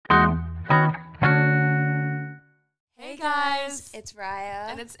guys. It's Raya.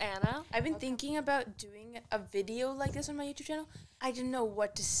 And it's Anna. I've been thinking about doing a video like this on my YouTube channel. I didn't know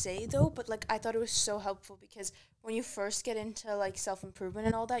what to say though, but like I thought it was so helpful because when you first get into like self-improvement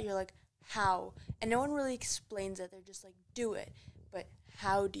and all that, you're like, how? And no one really explains it. They're just like, do it. But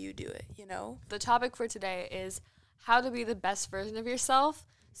how do you do it, you know? The topic for today is how to be the best version of yourself.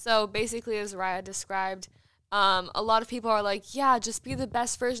 So basically, as Raya described, a lot of people are like, yeah, just be the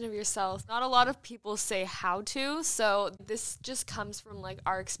best version of yourself. Not a lot of people say how to, so this just comes from like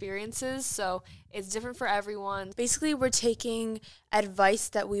our experiences, so it's different for everyone. Basically, we're taking advice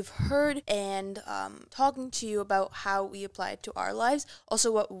that we've heard and talking to you about how we apply it to our lives, also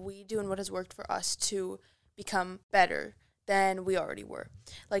what we do and what has worked for us to become better than we already were.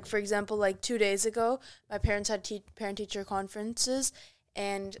 Like, for example, like 2 days ago, my parents had parent-teacher conferences,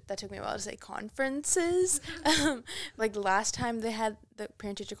 and that took me a while to say conferences. Like, the last time they had the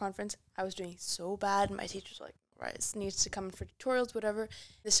parent-teacher conference, I was doing so bad. My teachers were like, Rice needs to come in for tutorials, whatever.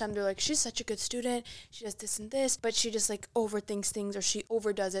 This time they're like, she's such a good student. She does this and this, but she just, like, overthinks things or she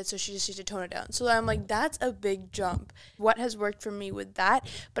overdoes it, so she just needs to tone it down. So I'm like, that's a big jump. What has worked for me with that?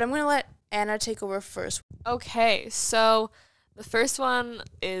 But I'm going to let Anna take over first. Okay, so the first one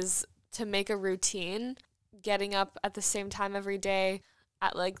is to make a routine, getting up at the same time every day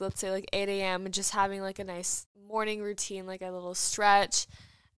at, like, let's say, like, 8 a.m., and just having, like, a nice morning routine, like a little stretch,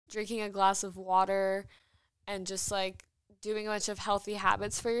 drinking a glass of water, and just, like, doing a bunch of healthy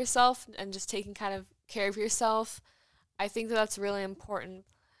habits for yourself and just taking kind of care of yourself. I think that that's really important.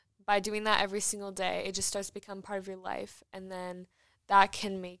 By doing that every single day, it just starts to become part of your life, and then that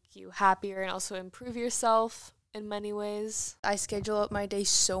can make you happier and also improve yourself in many ways. I schedule out my day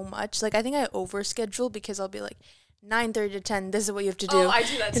so much. Like, I think I overschedule because I'll be like, 9:30 to 10, this is what you have to do. Oh, I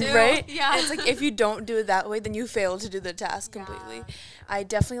do that too. Right? Yeah. And it's like, if you don't do it that way, then you fail to do the task completely. Yeah. I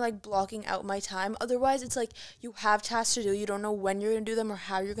definitely like blocking out my time. Otherwise, it's like you have tasks to do. You don't know when you're going to do them or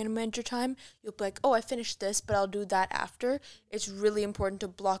how you're going to manage your time. You'll be like, oh, I finished this, but I'll do that after. It's really important to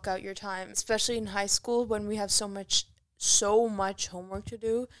block out your time, especially in high school when we have so much homework to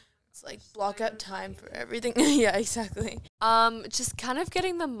do. It's like block out time for everything. Yeah, exactly. Just kind of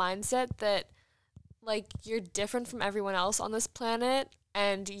getting the mindset that, like, you're different from everyone else on this planet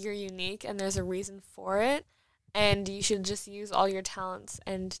and you're unique and there's a reason for it, and you should just use all your talents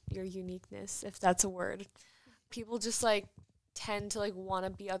and your uniqueness, if that's a word. People just, like, tend to, like, want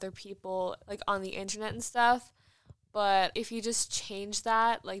to be other people, like, on the internet and stuff, but if you just change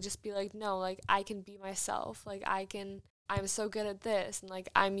that, like, just be like, no, like, I can be myself, like, I'm so good at this, and, like,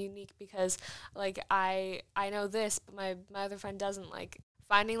 I'm unique because, like, I know this, but my other friend doesn't. Like,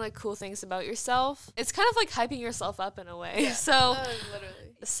 finding, like, cool things about yourself. It's kind of like hyping yourself up in a way. Yeah.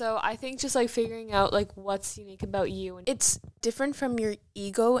 So I think just, like, figuring out, like, what's unique about you. And it's different from your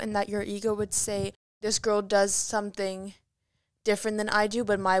ego, in that your ego would say, this girl does something different than I do,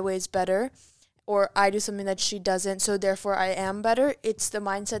 but my way is better. Or I do something that she doesn't, so therefore I am better. It's the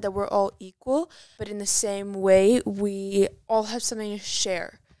mindset that we're all equal, but in the same way, we all have something to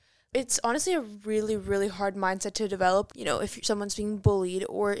share. It's honestly a really, really hard mindset to develop. You know, if someone's being bullied,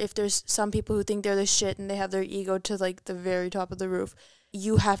 or if there's some people who think they're the shit and they have their ego to, like, the very top of the roof,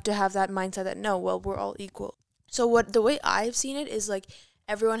 you have to have that mindset that, no, well, we're all equal. So the way I've seen it is, like,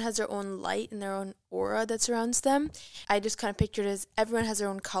 everyone has their own light and their own aura that surrounds them. I just kind of pictured it as everyone has their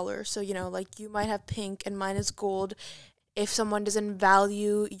own color. So, you know, like, you might have pink and mine is gold. If someone doesn't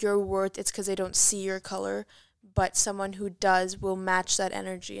value your worth, it's because they don't see your color. But someone who does will match that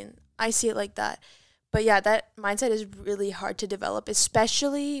energy. And I see it like that. But yeah, that mindset is really hard to develop,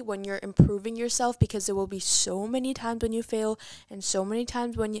 especially when you're improving yourself, because there will be so many times when you fail and so many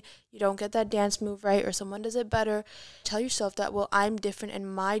times when you don't get that dance move right or someone does it better. Tell yourself that, well, I'm different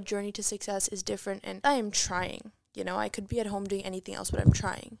and my journey to success is different and I am trying. You know, I could be at home doing anything else, but I'm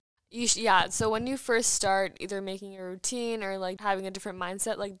trying. So when you first start either making a routine or, like, having a different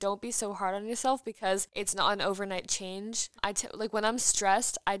mindset, like, don't be so hard on yourself, because it's not an overnight change. Like, when I'm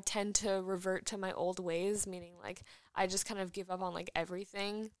stressed, I tend to revert to my old ways, meaning, like, I just kind of give up on, like,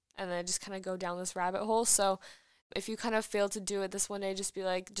 everything, and then I just kind of go down this rabbit hole. So if you kind of fail to do it this one day, just be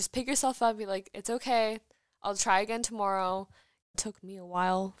like, just pick yourself up, be like, it's okay, I'll try again tomorrow. It took me a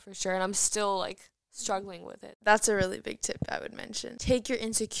while for sure, and I'm still, like, struggling with it. That's a really big tip I would mention. Take your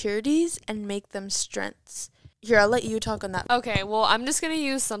insecurities and make them strengths. Here, I'll let you talk on that. Okay, well, I'm just going to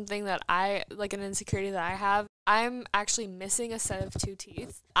use something that like, an insecurity that I have. I'm actually missing a set of 2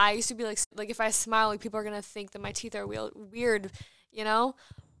 teeth. I used to be like if I smile, like, people are going to think that my teeth are weird, you know?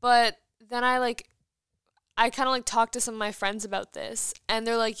 But then I I kind of like talked to some of my friends about this, and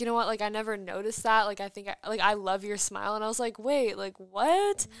they're like, you know what, like I never noticed that. Like I love your smile, and I was like, wait, like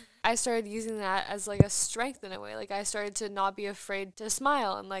what? I started using that as like a strength in a way. Like I started to not be afraid to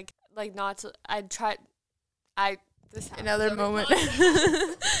smile and like not to. This another moment.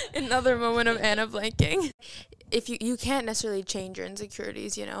 Another moment of Anna blanking. If you can't necessarily change your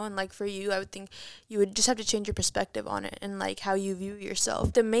insecurities, you know, and like for you, I would think you would just have to change your perspective on it and like how you view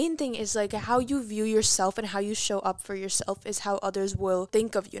yourself. The main thing is like how you view yourself and how you show up for yourself is how others will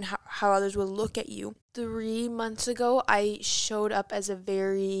think of you and how others will look at you. 3 months ago, I showed up as a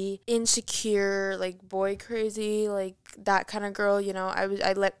very insecure, like boy crazy, like that kind of girl, you know.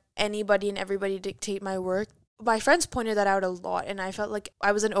 I let anybody and everybody dictate my work. My friends pointed that out a lot, and I felt like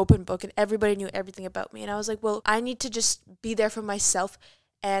I was an open book and everybody knew everything about me. And I was like, well, I need to just be there for myself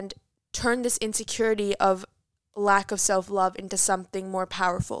and turn this insecurity of lack of self-love into something more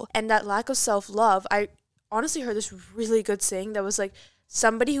powerful. And that lack of self-love, I honestly heard this really good saying that was like,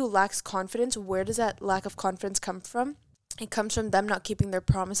 somebody who lacks confidence, where does that lack of confidence come from? It comes from them not keeping their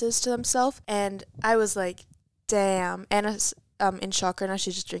promises to themselves. And I was like, damn. Anna's in shock right now.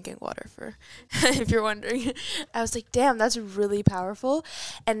 She's just drinking water, for if you're wondering. I was like, damn, that's really powerful.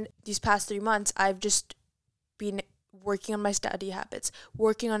 And these past 3 months, I've just been working on my study habits,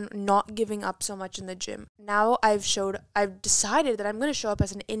 working on not giving up so much in the gym. Now I've decided that I'm going to show up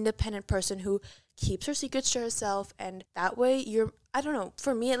as an independent person who keeps her secrets to herself, and that way I don't know,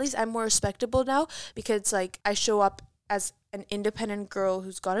 for me at least, I'm more respectable now because like I show up as an independent girl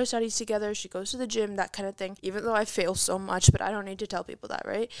who's got her studies together, she goes to the gym, that kind of thing, even though I fail so much, but I don't need to tell people that,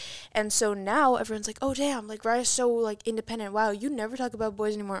 right? And so now everyone's like, oh damn, like Raya's so like independent, wow, you never talk about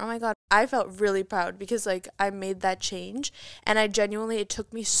boys anymore, oh my god. I felt really proud because like I made that change, and it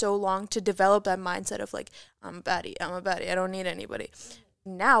took me so long to develop that mindset of like, I'm a baddie, I don't need anybody.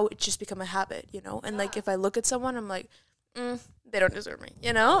 Now it's just become a habit, you know, and like if I look at someone, I'm like, they don't deserve me,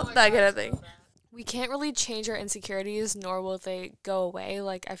 you know, that kind of thing. We can't really change our insecurities, nor will they go away.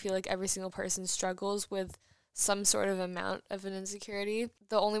 Like, I feel like every single person struggles with some sort of amount of an insecurity.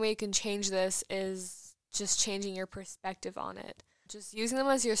 The only way you can change this is just changing your perspective on it. Just using them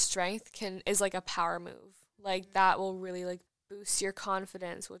as your strength is like a power move. Like, that will really, like, boost your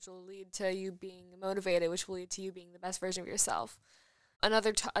confidence, which will lead to you being motivated, which will lead to you being the best version of yourself.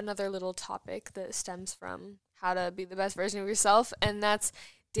 Another little topic that stems from how to be the best version of yourself, and that's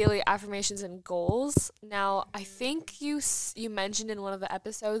daily affirmations and goals. Now, I think you mentioned in one of the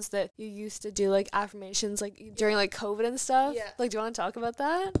episodes that you used to do like affirmations like during like COVID and stuff. Yeah. Like, do you want to talk about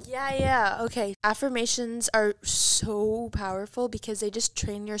that? Yeah. Okay. Affirmations are so powerful because they just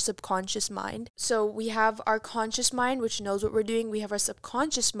train your subconscious mind. So we have our conscious mind, which knows what we're doing. We have our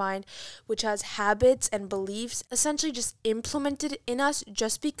subconscious mind, which has habits and beliefs essentially just implemented in us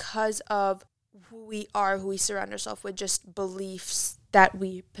just because of who we are, who we surround ourselves with, just beliefs that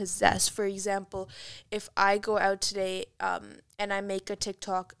we possess. For example, if I go out today and I make a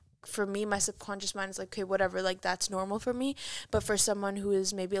TikTok, for me, my subconscious mind is like, okay, whatever, like that's normal for me. But for someone who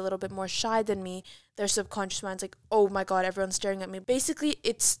is maybe a little bit more shy than me, their subconscious mind's like, oh my god, everyone's staring at me. Basically,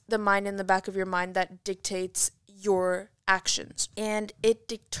 it's the mind in the back of your mind that dictates your actions. And it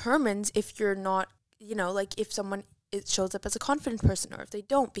determines if you're not, you know, like if someone it shows up as a confident person or if they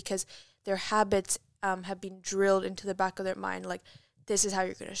don't, because their habits have been drilled into the back of their mind, like this is how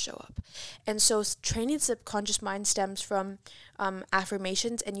you're going to show up. And so training the subconscious mind stems from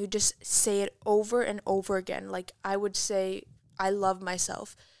affirmations, and you just say it over and over again. Like I would say, I love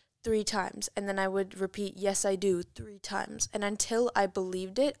myself 3 times, and then I would repeat, yes, I do 3 times. And until I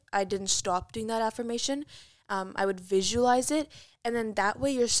believed it, I didn't stop doing that affirmation. I would visualize it, and then that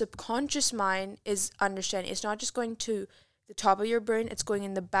way your subconscious mind is understanding. It's not just going to the top of your brain, it's going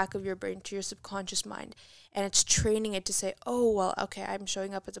in the back of your brain to your subconscious mind, and it's training it to say, oh, well, okay, I'm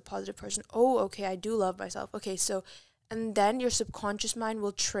showing up as a positive person. Oh, okay, I do love myself. Okay, so, and then your subconscious mind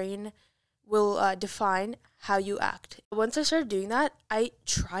will define how you act. Once I started doing that, I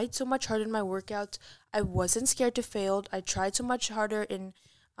tried so much harder in my workouts. I wasn't scared to fail. I tried so much harder in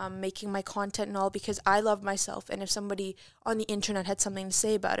making my content and all, because I love myself, and if somebody on the internet had something to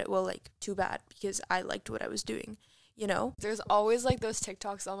say about it, well, like, too bad, because I liked what I was doing, you know? There's always like those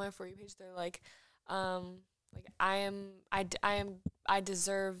TikToks on my For You page. They're like I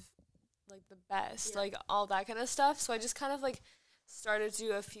deserve like the best, like all that kind of stuff. So I just kind of like started to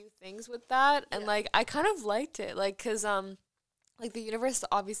do a few things with that, and like I kind of liked it, like, cause like the universe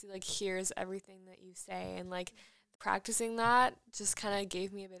obviously like hears everything that you say, and like practicing that just kind of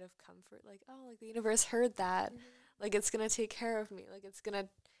gave me a bit of comfort, like, oh, like the universe heard that, like it's gonna take care of me, like it's gonna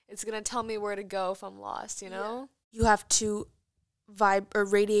tell me where to go if I'm lost, you know? You have to vibe or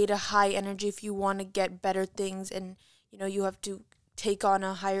radiate a high energy if you want to get better things, and you have to take on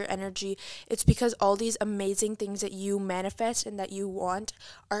a higher energy. It's because all these amazing things that you manifest and that you want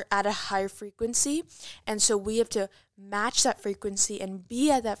are at a higher frequency, and so we have to match that frequency and be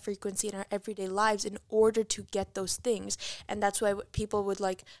at that frequency in our everyday lives in order to get those things. And that's why people with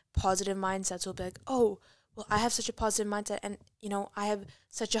like positive mindsets will be like, oh, well, I have such a positive mindset, and I have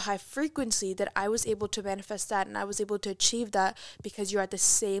such a high frequency that I was able to manifest that, and I was able to achieve that because you're at the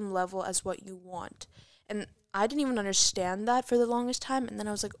same level as what you want. And I didn't even understand that for the longest time, and then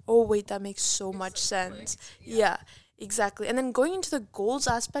I was like, oh wait, that makes so much sense. Yeah, exactly. And then going into the goals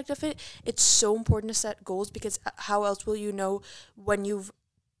aspect of it, it's so important to set goals, because how else will you know when you've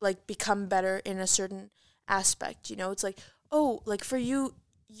like become better in a certain aspect? It's like, oh, like for you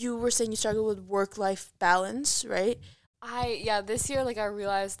were saying you struggle with work-life balance, right? This year, like, I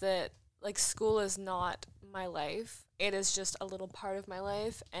realized that, like, school is not my life. It is just a little part of my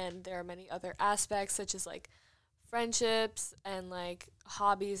life, and there are many other aspects, such as, like, friendships and, like,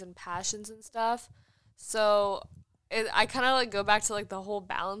 hobbies and passions and stuff. So I kind of, like, go back to, like, the whole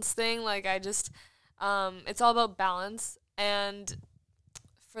balance thing. Like, I just, it's all about balance. And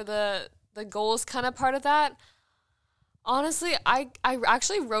for the goals kind of part of that, honestly, I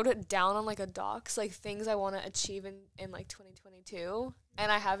actually wrote it down on, like, a docs, like, things I want to achieve in like, 2022,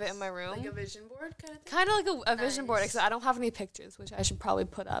 and I have it in my room. Like a vision board kind of thing? Kind of like a vision board, except I don't have any pictures, which I should probably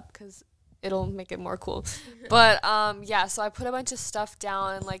put up, because it'll make it more cool. But, so I put a bunch of stuff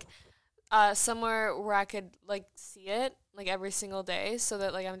down, and, like, somewhere where I could, like, see it, like, every single day, so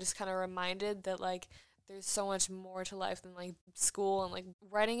that, like, I'm just kind of reminded that, like, there's so much more to life than, like, school, and, like,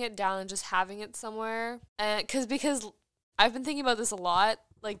 writing it down and just having it somewhere. And because I've been thinking about this a lot.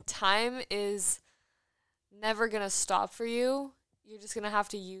 Like, time is never going to stop for you. You're just going to have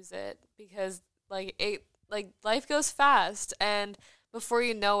to use it, because, like, life goes fast, and before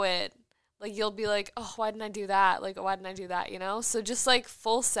you know it, like, you'll be like, oh, why didn't I do that? Like, why didn't I do that, So just, like,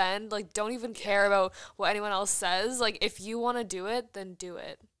 full send. Like, don't even care about what anyone else says. Like, if you want to do it, then do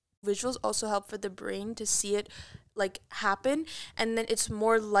it. Visuals also help for the brain to see it, like, happen, and then it's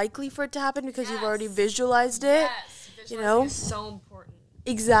more likely for it to happen because you've already visualized it. Visualizing is so important.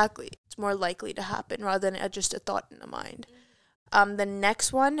 Exactly. It's more likely to happen rather than just a thought in the mind. The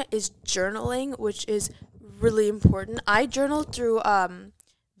next one is journaling, which is really important. I journal through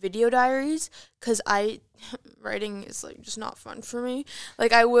video diaries, because writing is, like, just not fun for me.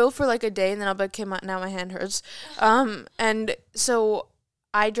 Like, I will for, like, a day, and then I'll be like, okay, now my hand hurts. And so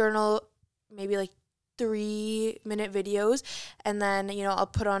I journal maybe, like, 3-minute videos, and then I'll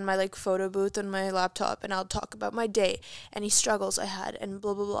put on my, like, photo booth on my laptop, and I'll talk about my day, any struggles I had, and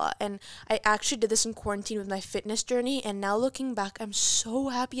blah blah blah. And I actually did this in quarantine with my fitness journey, and now looking back, I'm so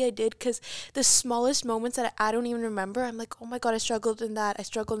happy I did, because the smallest moments that I don't even remember, I'm like, oh my god, I struggled in that,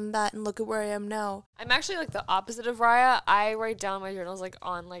 and look at where I am now. I'm actually, like, the opposite of Raya. I write down my journals, like,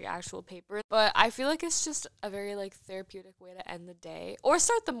 on, like, actual paper, but I feel like it's just a very, like, therapeutic way to end the day or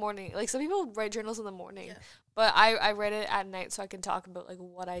start the morning. Like, some people write journals in the morning. Yeah. But I read it at night so I can talk about, like,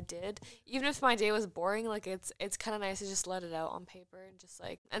 what I did. Even if my day was boring, like, it's kind of nice to just let it out on paper, and just,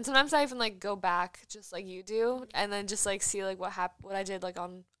 like, and sometimes I even, like, go back just like you do, and then just, like, see, like, what I did, like,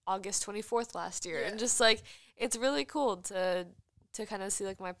 on August 24th last year. Yeah. And just, like, it's really cool to kind of see,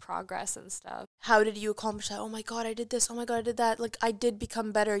 like, my progress and stuff. How did you accomplish that? Oh my god, I did this. Oh my god, I did that. Like, I did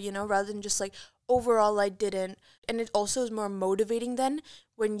become better, rather than just, like, overall I didn't. And it also is more motivating then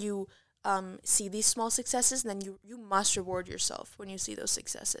when you see these small successes, and then you must reward yourself when you see those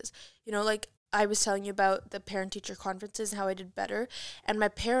successes. Like I was telling you about the parent-teacher conferences and how I did better, and my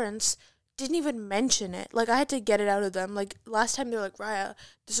parents didn't even mention it. Like, I had to get it out of them. Like, last time they were like, Raya,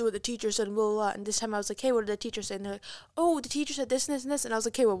 this is what the teacher said, and blah, blah, blah. And this time I was like, hey, what did the teacher say? And they're like, oh, the teacher said this and this and this. And I was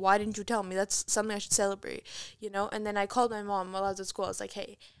like, hey, well, why didn't you tell me? That's something I should celebrate, And then I called my mom while I was at school. I was like,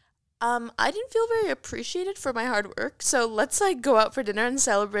 hey, I didn't feel very appreciated for my hard work, so let's, like, go out for dinner and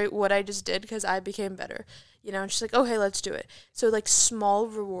celebrate what I just did, because I became better, and she's like, okay, let's do it. So, like, small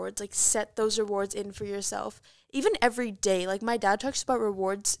rewards, like, set those rewards in for yourself, even every day. Like, my dad talks about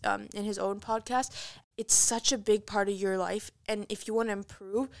rewards in his own podcast. It's such a big part of your life, and if you want to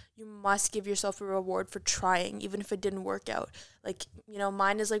improve, you must give yourself a reward for trying, even if it didn't work out. Like,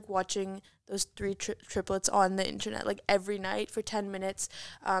 mine is, like, watching those 3 triplets on the internet, like, every night for 10 minutes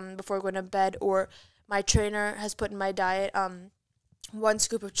before going to bed. Or my trainer has put in my diet 1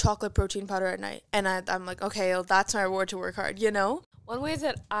 scoop of chocolate protein powder at night, and I'm like, okay, well, that's my reward to work hard, One way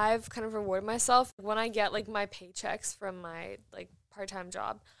that I've kind of rewarded myself, when I get, like, my paychecks from my, like, part-time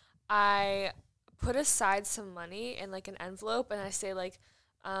job, I put aside some money in, like, an envelope, and I say, like,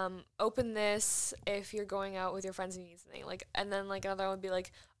 open this if you're going out with your friends and you need something. Like, and then like another one would be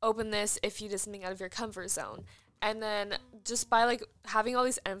like, open this if you did something out of your comfort zone. And then just by like having all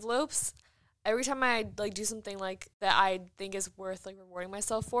these envelopes, every time I like do something like that I think is worth like rewarding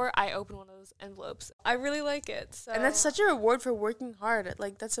myself for, I open one of those envelopes. I really like it. So. And that's such a reward for working hard.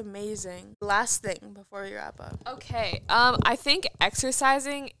 Like, that's amazing. Last thing before we wrap up. Okay. I think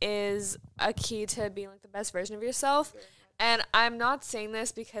exercising is a key to being like the best version of yourself. And I'm not saying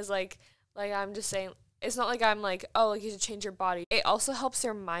this because like I'm just saying, it's not like I'm like, oh, like you should change your body. It also helps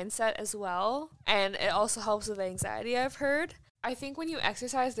your mindset as well. And it also helps with anxiety, I've heard. I think when you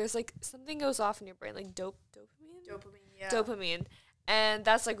exercise, there's like something goes off in your brain, like dopamine. Dopamine, yeah. Dopamine. And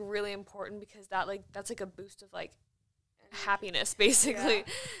that's like really important because that's like a boost of like happiness, basically. Yeah.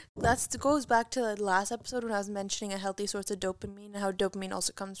 That goes back to the last episode when I was mentioning a healthy source of dopamine and how dopamine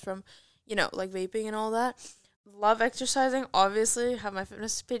also comes from, you know, like vaping and all that. Love exercising, obviously, have my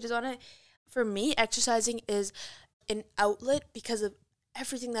fitness pages on it. For me, exercising is an outlet because of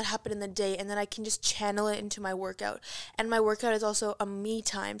everything that happened in the day, and then I can just channel it into my workout. And my workout is also a me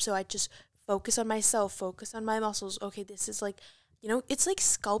time, so I just focus on myself, focus on my muscles. Okay, this is like, you know, it's like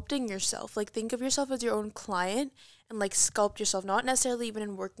sculpting yourself. Like, think of yourself as your own client and like sculpt yourself, not necessarily even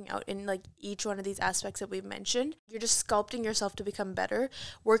in working out, in like each one of these aspects that we've mentioned. You're just sculpting yourself to become better.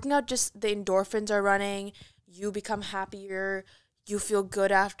 Working out, just the endorphins are running, you become happier, you feel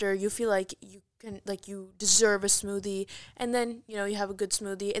good after, you feel like you can, like, you deserve a smoothie, and then, you know, you have a good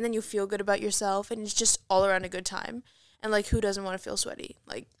smoothie, and then you feel good about yourself, and it's just all around a good time. And like, who doesn't want to feel sweaty?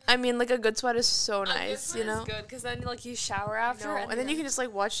 Like, I mean, like, a good sweat is so nice, you know? It's good because then like you shower after, and then you can just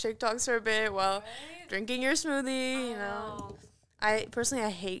like watch TikToks for a bit while drinking your smoothie. You know, I personally, I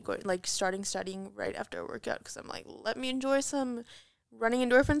hate going like studying right after a workout because I'm like, let me enjoy some running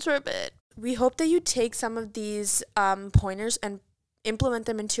endorphins for a bit. We hope that you take some of these pointers and implement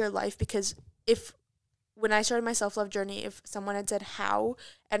them into your life, because when I started my self-love journey, if someone had said how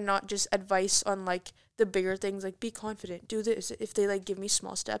and not just advice on like the bigger things, like be confident, do this, if they like give me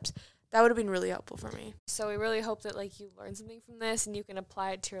small steps, that would have been really helpful for me. So we really hope that like you learn something from this and you can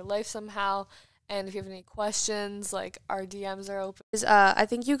apply it to your life somehow. And if you have any questions, like, our DMs are open. I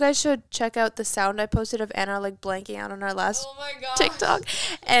think you guys should check out the sound I posted of Anna like blanking out on our last TikTok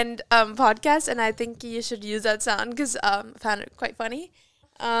and podcast, and I think you should use that sound because I found it quite funny.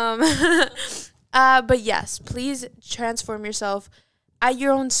 But yes, please transform yourself at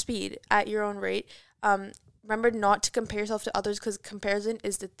your own speed, at your own rate. Remember not to compare yourself to others, because comparison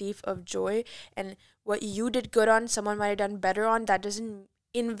is the thief of joy, and what you did good on, someone might have done better on. That doesn't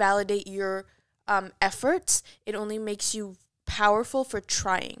invalidate your efforts. It only makes you powerful for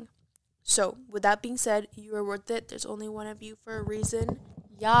trying. So with that being said, you are worth it. There's only one of you for a reason.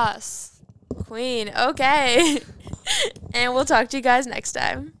 Yes. Queen. Okay. And we'll talk to you guys next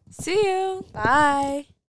time. See you. Bye.